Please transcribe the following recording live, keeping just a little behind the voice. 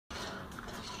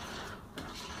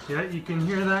Yeah, you can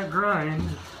hear that grind.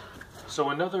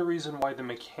 So another reason why the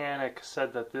mechanic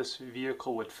said that this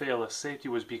vehicle would fail as safety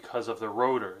was because of the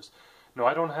rotors. Now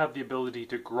I don't have the ability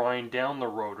to grind down the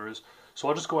rotors, so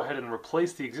I'll just go ahead and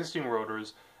replace the existing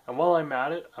rotors, and while I'm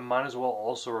at it, I might as well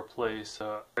also replace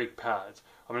brake pads.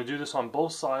 I'm going to do this on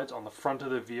both sides on the front of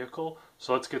the vehicle,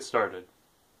 so let's get started.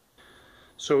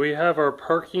 So we have our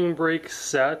parking brake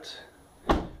set.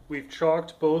 We've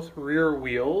chalked both rear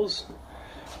wheels.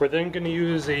 We're then going to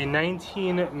use a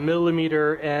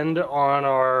 19mm end on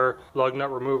our lug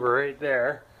nut remover right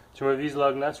there to remove these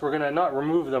lug nuts. We're going to not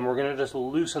remove them, we're going to just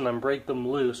loosen them, break them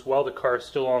loose while the car is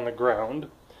still on the ground.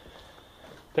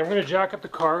 Then we're going to jack up the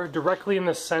car directly in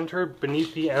the center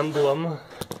beneath the emblem,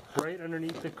 right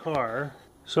underneath the car.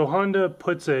 So Honda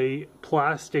puts a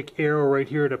plastic arrow right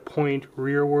here to point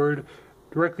rearward.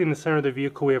 Directly in the center of the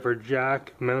vehicle we have our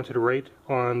jack mounted right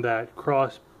on that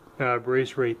cross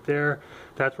brace right there.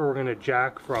 That's where we're going to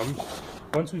jack from.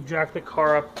 Once we've jacked the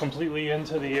car up completely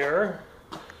into the air,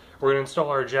 we're going to install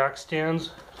our jack stands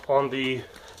on the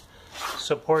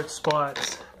support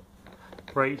spots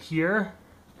right here.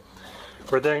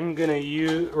 We're then going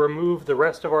to remove the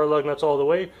rest of our lug nuts all the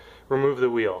way, remove the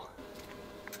wheel.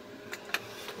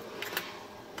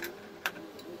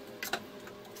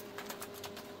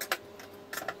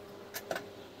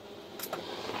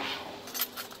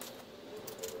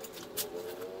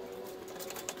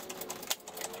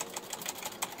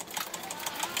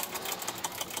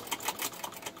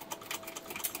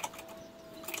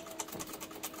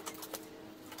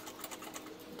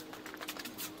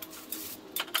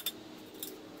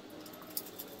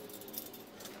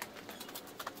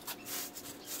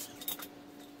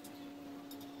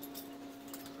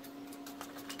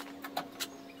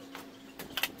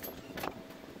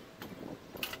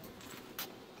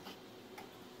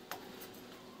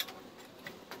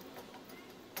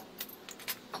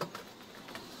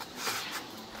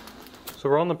 So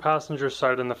we're on the passenger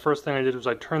side, and the first thing I did was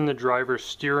I turned the driver's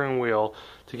steering wheel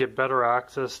to get better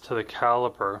access to the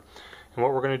caliper. And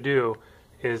what we're going to do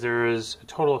is there is a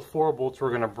total of 4 bolts we're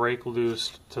going to break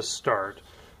loose to start.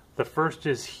 The first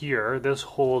is here. This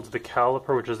holds the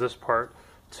caliper, which is this part,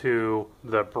 to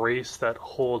the brace that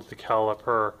holds the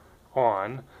caliper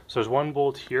on. So there's one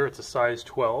bolt here, it's a size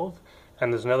 12,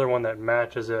 and there's another one that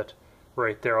matches it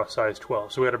right there, a size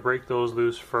 12. So we got to break those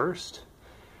loose first.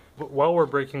 But while we're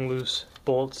breaking loose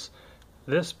bolts,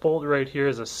 this bolt right here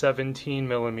is a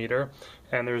 17mm,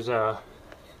 and there's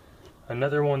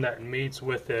another one that mates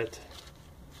with it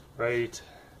right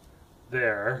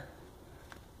there.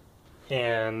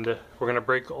 And we're going to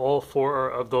break all 4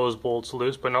 of those bolts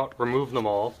loose, but not remove them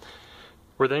all.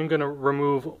 We're then going to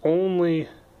remove only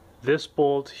this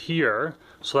bolt here,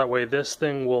 so that way this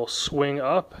thing will swing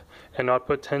up and not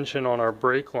put tension on our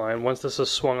brake line. Once this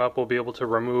is swung up, we'll be able to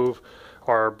remove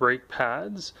our brake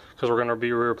pads, because we're going to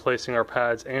be replacing our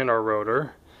pads and our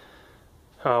rotor.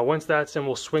 Once that's in,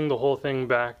 we'll swing the whole thing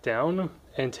back down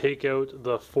and take out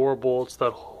the 4 bolts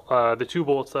that the 2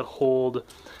 bolts that hold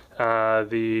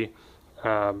the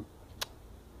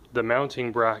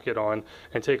mounting bracket on,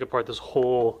 and take apart this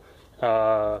whole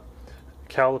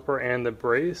caliper and the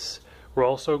brace. We're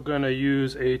also going to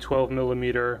use a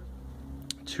 12mm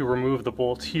to remove the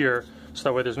bolt here, so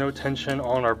that way there's no tension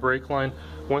on our brake line.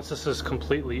 Once this is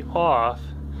completely off,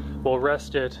 we'll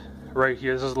rest it right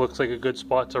here. This looks like a good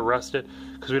spot to rest it,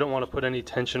 because we don't want to put any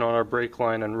tension on our brake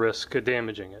line and risk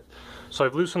damaging it. So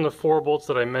I've loosened the 4 bolts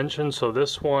that I mentioned, so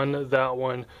this one, that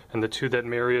one, and the 2 that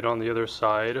marry it on the other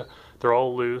side. They're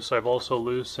all loose. I've also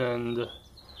loosened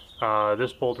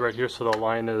this bolt right here, so the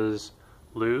line is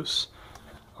loose.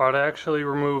 I've actually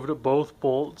removed both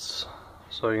bolts,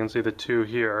 so you can see the 2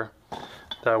 here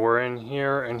that were in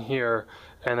here and here,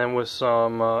 and then with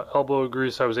some elbow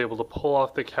grease I was able to pull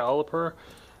off the caliper,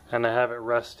 and I have it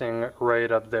resting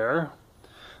right up there.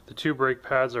 The 2 brake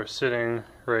pads are sitting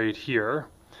right here,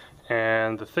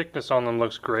 and the thickness on them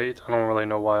looks great. I don't really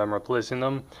know why I'm replacing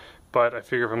them, but I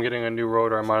figure if I'm getting a new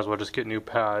rotor, I might as well just get new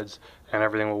pads and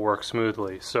everything will work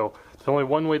smoothly. So there's only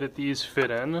one way that these fit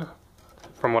in,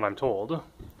 from what I'm told,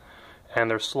 and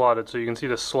they're slotted. So you can see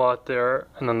the slot there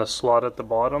and then the slot at the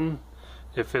bottom.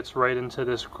 It fits right into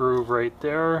this groove right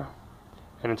there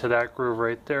and into that groove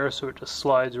right there, so it just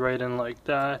slides right in like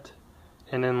that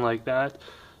and in like that.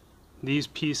 These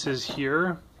pieces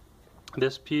here,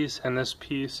 this piece and this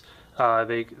piece,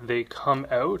 they come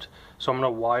out, so I'm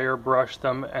going to wire brush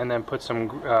them and then put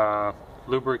some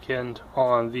lubricant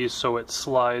on these so it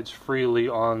slides freely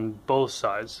on both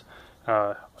sides,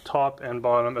 top and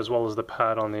bottom, as well as the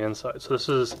pad on the inside. So this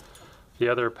is the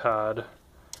other pad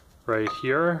right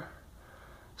here.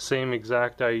 Same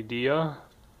exact idea.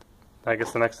 I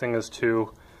guess the next thing is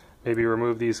to maybe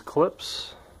remove these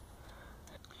clips.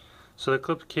 So the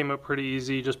clips came up pretty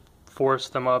easy, just force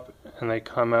them up and they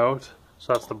come out.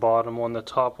 So that's the bottom one. The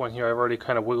top one here I've already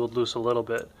kind of wiggled loose a little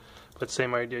bit, but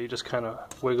same idea, you just kind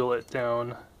of wiggle it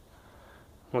down.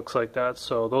 Looks like that.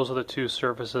 So those are the two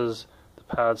surfaces the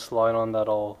pads slide on that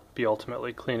I'll be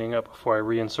ultimately cleaning up before I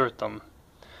reinsert them.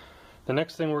 The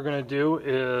next thing we're going to do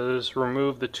is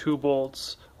remove the two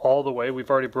bolts all the way. We've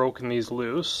already broken these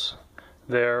loose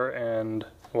there and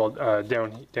well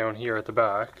down here at the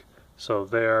back. So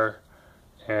there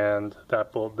and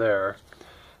that bolt there.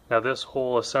 Now this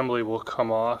whole assembly will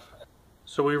come off.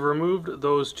 So we removed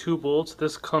those two bolts.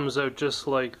 This comes out just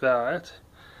like that.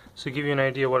 So to give you an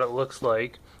idea what it looks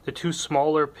like, the two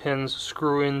smaller pins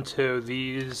screw into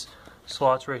these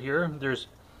slots right here. There's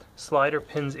slider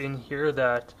pins in here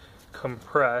that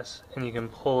compress and you can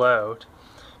pull out,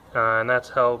 and that's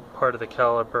how part of the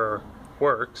caliper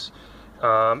works.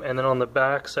 And then on the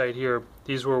back side here,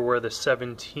 these were where the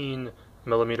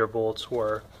 17mm bolts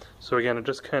were. So again, it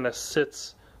just kind of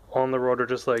sits on the rotor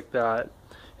just like that,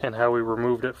 and how we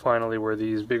removed it finally were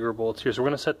these bigger bolts here. So we're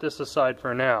going to set this aside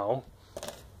for now,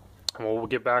 and we'll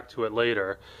get back to it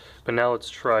later. But now let's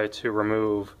try to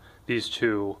remove these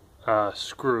two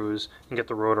screws and get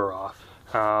the rotor off.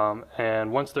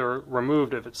 And once they're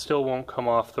removed, if it still won't come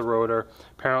off the rotor,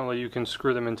 apparently you can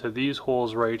screw them into these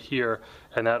holes right here,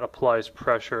 and that applies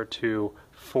pressure to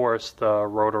force the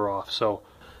rotor off. So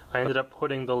I ended up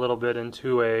putting the little bit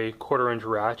into a 1/4-inch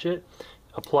ratchet,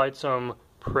 applied some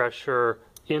pressure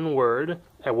inward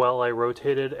while I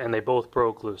rotated, and they both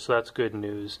broke loose, so that's good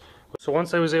news. So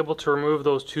once I was able to remove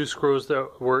those two screws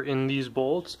that were in these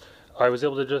bolts, I was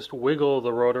able to just wiggle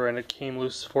the rotor and it came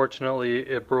loose. Fortunately,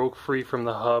 it broke free from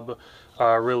the hub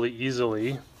really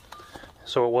easily,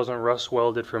 so it wasn't rust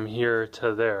welded from here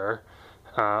to there.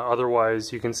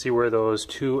 Otherwise, you can see where those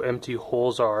two empty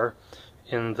holes are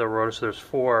in the rotor. So there's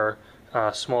four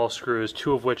small screws,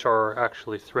 two of which are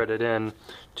actually threaded in,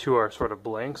 two are sort of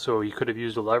blank, so you could have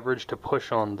used a leverage to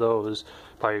push on those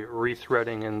by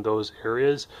rethreading in those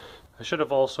areas. I should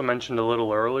have also mentioned a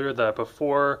little earlier that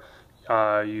before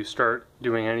you start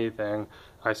doing anything,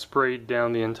 I sprayed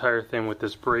down the entire thing with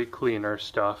this brake cleaner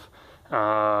stuff.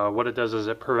 What it does is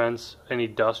it prevents any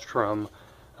dust from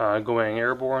going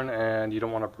airborne, and you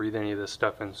don't want to breathe any of this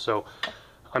stuff in. So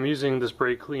I'm using this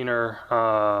brake cleaner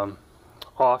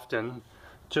often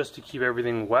just to keep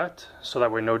everything wet, so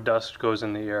that way no dust goes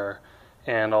in the air.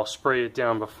 And I'll spray it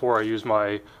down before I use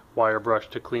my wire brush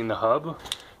to clean the hub.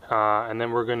 And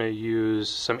then we're going to use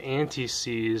some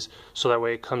anti-seize so that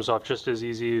way it comes off just as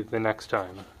easy the next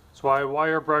time. So I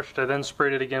wire brushed, I then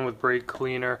sprayed it again with brake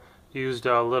cleaner, used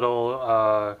a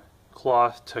little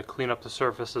cloth to clean up the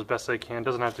surface as best I can.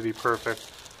 Doesn't have to be perfect.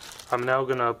 I'm now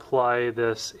going to apply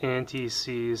this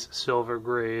anti-seize silver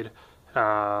grade.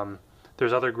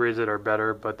 There's other grades that are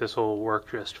better, but this will work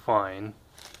just fine.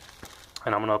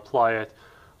 And I'm going to apply it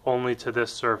only to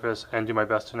this surface and do my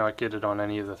best to not get it on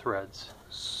any of the threads.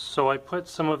 So I put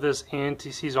some of this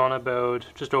anti-seize on about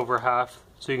just over half,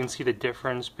 so you can see the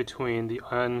difference between the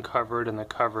uncovered and the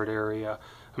covered area.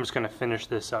 I'm just going to finish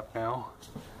this up now.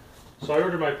 So I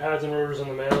ordered my pads and rotors in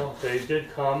the mail. They did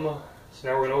come, so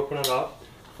now we're going to open it up.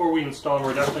 Before we install them,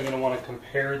 we're definitely going to want to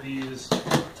compare these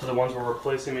to the ones we're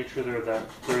replacing, make sure they're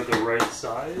the right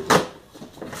size.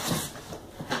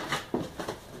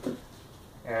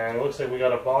 And it looks like we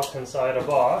got a box inside a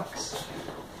box.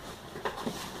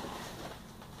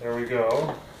 There we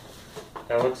go.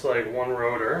 That looks like one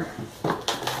rotor.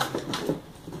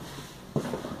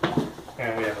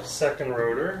 And we have a second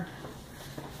rotor.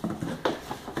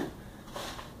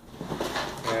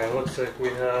 And it looks like we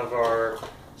have our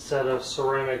set of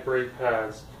ceramic brake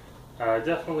pads.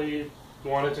 Definitely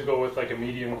wanted to go with like a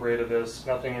medium grade of this,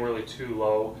 nothing really too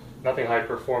low, nothing high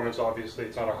performance, obviously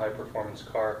it's not a high performance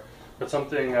car, but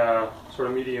something sort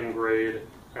of medium grade,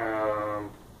 and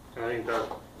I think that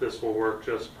this will work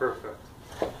just perfect.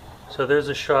 So there's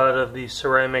a shot of the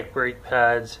ceramic brake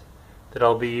pads that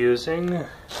I'll be using,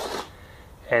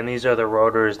 and these are the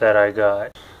rotors that I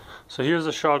got. So here's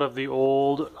a shot of the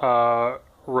old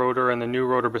rotor and the new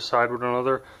rotor beside one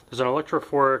another. There's an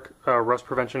electrophoric rust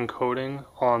prevention coating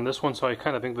on this one, so I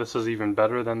kind of think this is even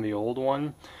better than the old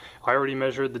one. I already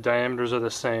measured, the diameters are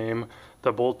the same,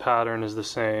 the bolt pattern is the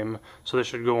same, so this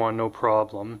should go on no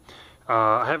problem.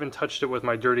 I haven't touched it with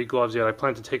my dirty gloves yet. I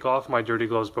plan to take off my dirty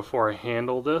gloves before I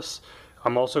handle this.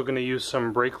 I'm also going to use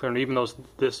some brake cleaner. Even though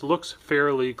this looks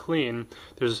fairly clean,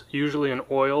 there's usually an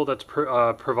oil that's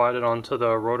provided onto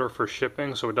the rotor for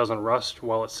shipping so it doesn't rust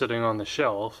while it's sitting on the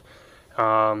shelf.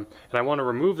 And I want to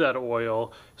remove that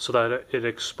oil so that it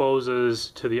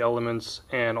exposes to the elements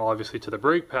and obviously to the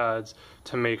brake pads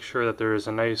to make sure that there is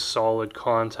a nice solid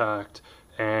contact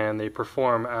and they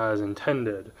perform as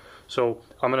intended. So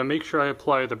I'm going to make sure I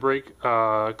apply the brake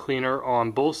cleaner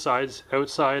on both sides,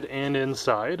 outside and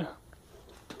inside.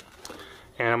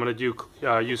 And I'm going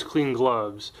to use clean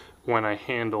gloves when I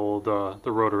handle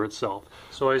the rotor itself.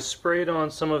 So I sprayed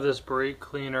on some of this brake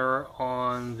cleaner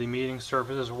on the mating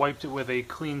surfaces, wiped it with a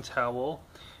clean towel,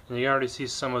 and you can already see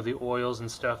some of the oils and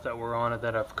stuff that were on it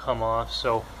that have come off.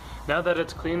 So now that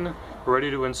it's clean, we're ready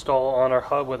to install on our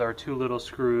hub with our 2 little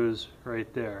screws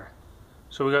right there.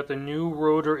 So we got the new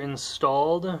rotor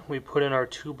installed. We put in our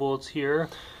 2 bolts here.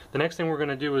 The next thing we're going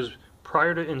to do is,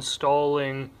 prior to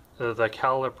installing the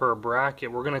caliper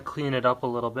bracket, we're going to clean it up a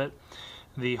little bit.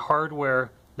 The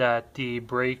hardware that the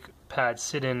brake pads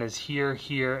sit in is here,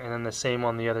 here, and then the same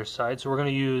on the other side. So we're going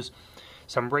to use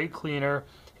some brake cleaner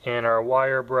and our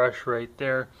wire brush right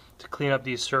there to clean up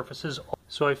these surfaces.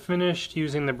 So I finished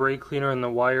using the brake cleaner and the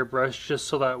wire brush just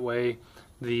so that way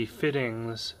the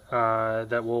fittings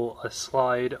that will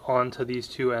slide onto these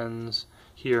 2 ends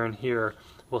here and here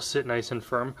will sit nice and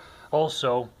firm.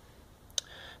 Also,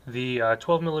 the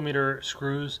 12mm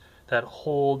screws that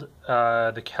hold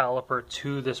the caliper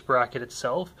to this bracket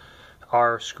itself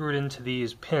are screwed into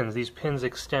these pins. These pins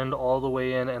extend all the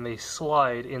way in and they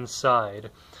slide inside.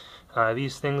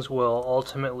 These things will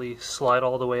ultimately slide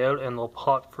all the way out and they'll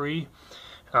pop free.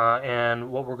 And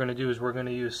what we're going to do is we're going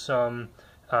to use some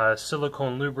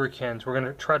silicone lubricant. We're going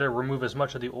to try to remove as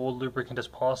much of the old lubricant as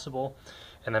possible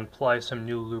and then apply some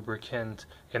new lubricant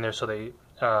in there so they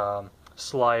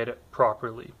slide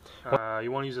properly.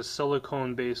 You want to use a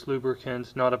silicone based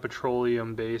lubricant, not a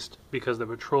petroleum based, because the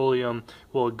petroleum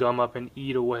will gum up and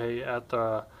eat away at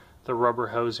the rubber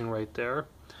housing right there.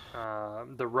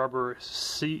 The rubber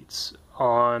seats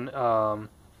on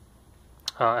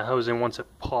housing once it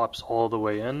pops all the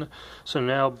way in. So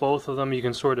now both of them, you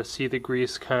can sort of see the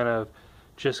grease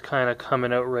just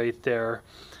coming out right there.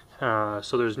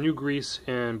 So there's new grease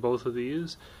in both of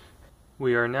these.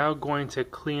 We are now going to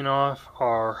clean off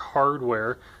our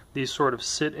hardware. These sort of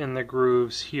sit in the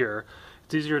grooves here.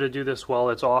 It's easier to do this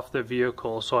while it's off the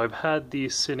vehicle. So I've had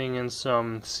these sitting in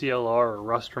some CLR or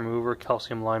rust remover,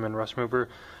 calcium lime and rust remover.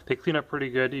 They clean up pretty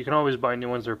good. You can always buy new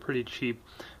ones. They're pretty cheap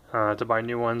to buy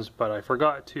new ones, but I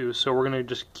forgot to. So we're going to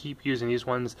just keep using these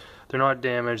ones. They're not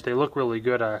damaged. They look really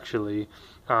good actually.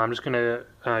 I'm just going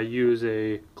to use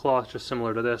a cloth just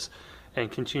similar to this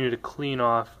and continue to clean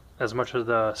off as much of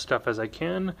the stuff as I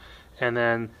can, and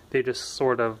then they just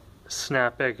sort of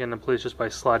snap back into place just by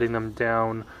sliding them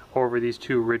down over these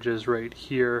 2 ridges right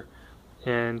here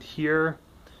and here,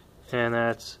 and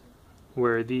that's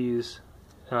where these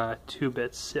 2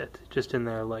 bits sit, just in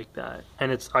there like that.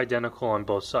 And it's identical on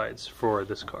both sides for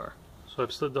this car. So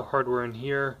I've slid the hardware in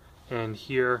here and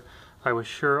here. I was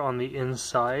sure on the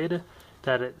inside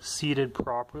that it seated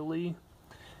properly.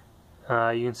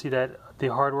 You can see that the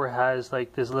hardware has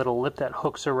like this little lip that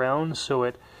hooks around, so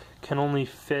it can only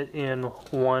fit in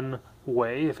one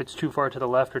way. If it's too far to the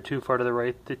left or too far to the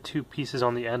right, the 2 pieces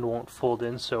on the end won't fold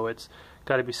in, so it's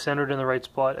got to be centered in the right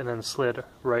spot and then slid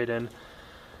right in.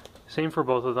 Same for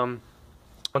both of them.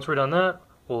 Once we're done that,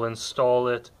 we'll install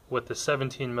it with the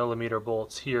 17mm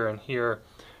bolts here and here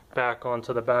back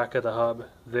onto the back of the hub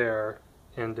there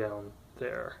and down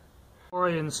there. Before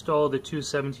I install the 2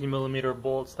 17mm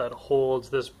bolts that holds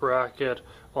this bracket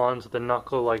onto the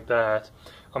knuckle like that,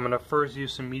 I'm going to first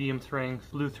use some medium strength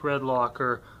blue thread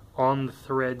locker on the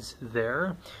threads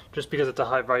there, just because it's a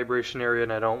high vibration area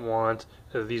and I don't want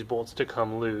these bolts to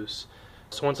come loose.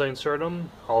 So once I insert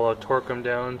them, I'll torque them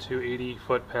down to 80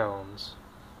 foot-pounds.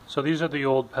 So these are the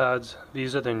old pads,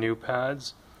 these are the new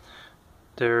pads.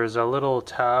 There's a little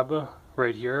tab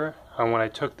right here, and when I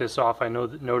took this off I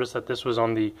noticed that this was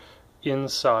on the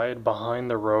inside behind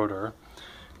the rotor.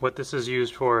 What this is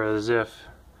used for is if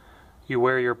you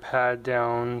wear your pad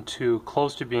down too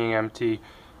close to being empty,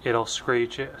 it'll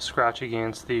scratch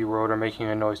against the rotor, making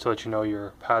a noise to let you know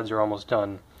your pads are almost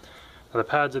done. Now the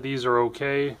pads of these are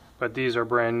okay, but these are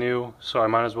brand new, so I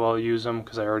might as well use them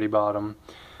because I already bought them.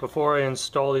 Before I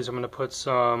install these, I'm going to put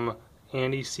some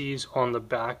anti-seize on the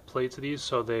back plates of these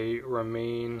so they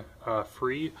remain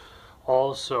free.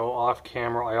 Also, off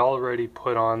camera, I already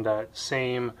put on that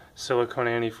same silicone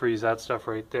antifreeze, that stuff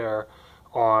right there,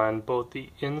 on both the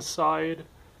inside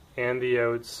and the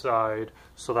outside,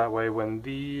 so that way when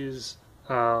these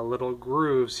little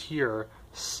grooves here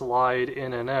slide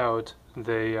in and out,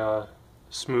 they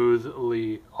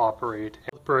smoothly operate.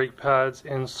 Brake pads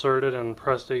inserted and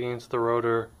pressed against the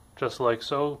rotor just like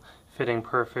so, fitting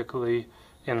perfectly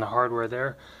in the hardware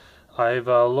there. I've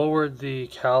lowered the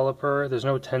caliper. There's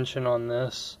no tension on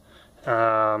this.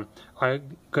 I'm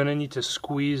gonna need to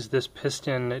squeeze this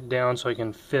piston down so I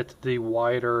can fit the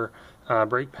wider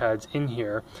brake pads in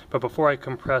here. But before I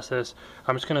compress this,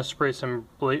 I'm just gonna spray some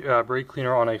brake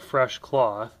cleaner on a fresh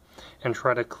cloth and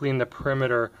try to clean the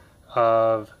perimeter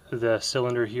of the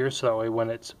cylinder here, so that way when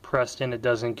it's pressed in it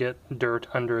doesn't get dirt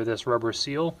under this rubber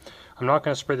seal. I'm not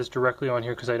going to spray this directly on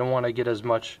here because I don't want to get as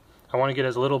much, I want to get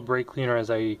as little brake cleaner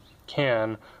as I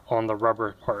can on the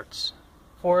rubber parts.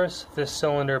 Force this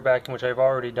cylinder back in, which I've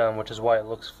already done, which is why it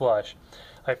looks flush.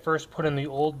 I first put in the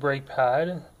old brake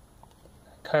pad,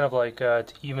 kind of like to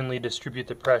evenly distribute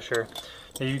the pressure.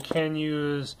 Now you can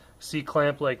use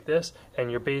C-clamp like this,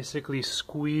 and you're basically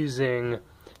squeezing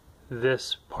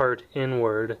this part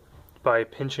inward by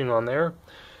pinching on there.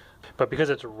 But because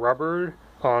it's rubbered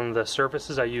on the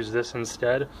surfaces, I use this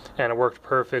instead, and it worked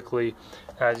perfectly.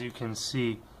 As you can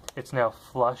see, it's now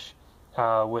flush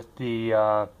with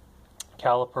the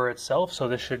caliper itself, so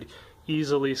this should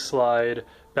easily slide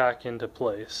back into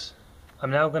place.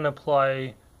 I'm now going to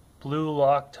apply blue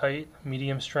Loctite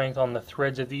medium strength on the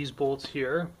threads of these bolts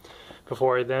here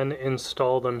before I then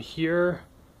install them here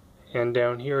and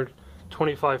down here,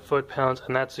 25 foot-pounds,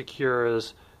 and that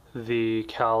secures the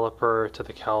caliper to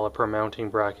the caliper mounting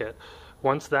bracket.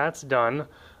 Once that's done,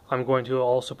 I'm going to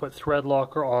also put thread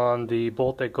locker on the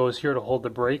bolt that goes here to hold the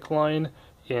brake line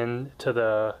into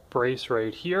the brace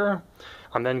right here.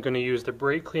 I'm then going to use the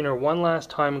brake cleaner one last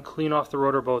time, clean off the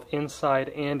rotor both inside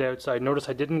and outside. Notice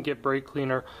I didn't get brake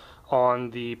cleaner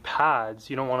on the pads.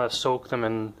 You don't want to soak them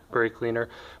in brake cleaner,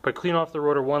 but clean off the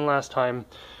rotor one last time.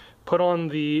 Put on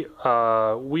the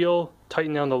wheel,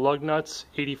 tighten down the lug nuts,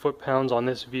 80 foot-pounds on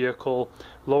this vehicle,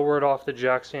 lower it off the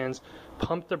jack stands,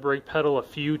 pump the brake pedal a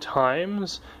few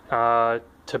times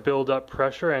to build up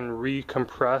pressure and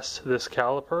recompress this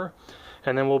caliper,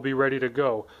 and then we'll be ready to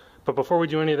go. But before we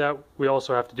do any of that, we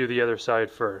also have to do the other side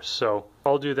first, so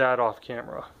I'll do that off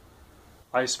camera.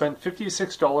 I spent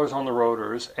 $56 on the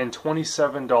rotors and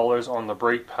 $27 on the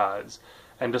brake pads.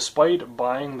 And despite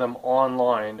buying them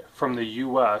online from the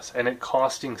US and it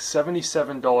costing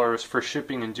 $77 for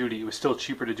shipping and duty, it was still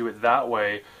cheaper to do it that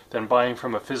way than buying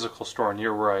from a physical store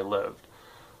near where I lived.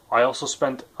 I also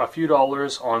spent a few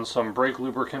dollars on some brake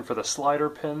lubricant for the slider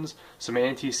pins, some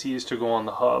anti-seize to go on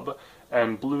the hub,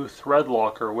 and blue thread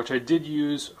locker, which I did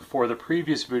use for the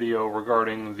previous video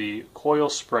regarding the coil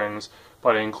springs,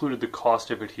 but I included the cost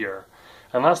of it here.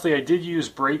 And lastly, I did use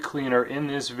brake cleaner in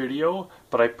this video,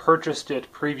 but I purchased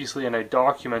it previously and I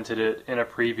documented it in a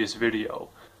previous video.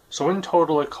 So in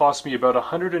total it cost me about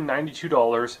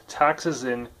 $192, taxes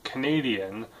in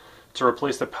Canadian, to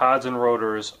replace the pads and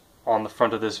rotors on the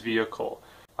front of this vehicle.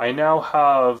 I now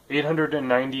have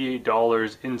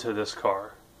 $898 into this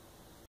car.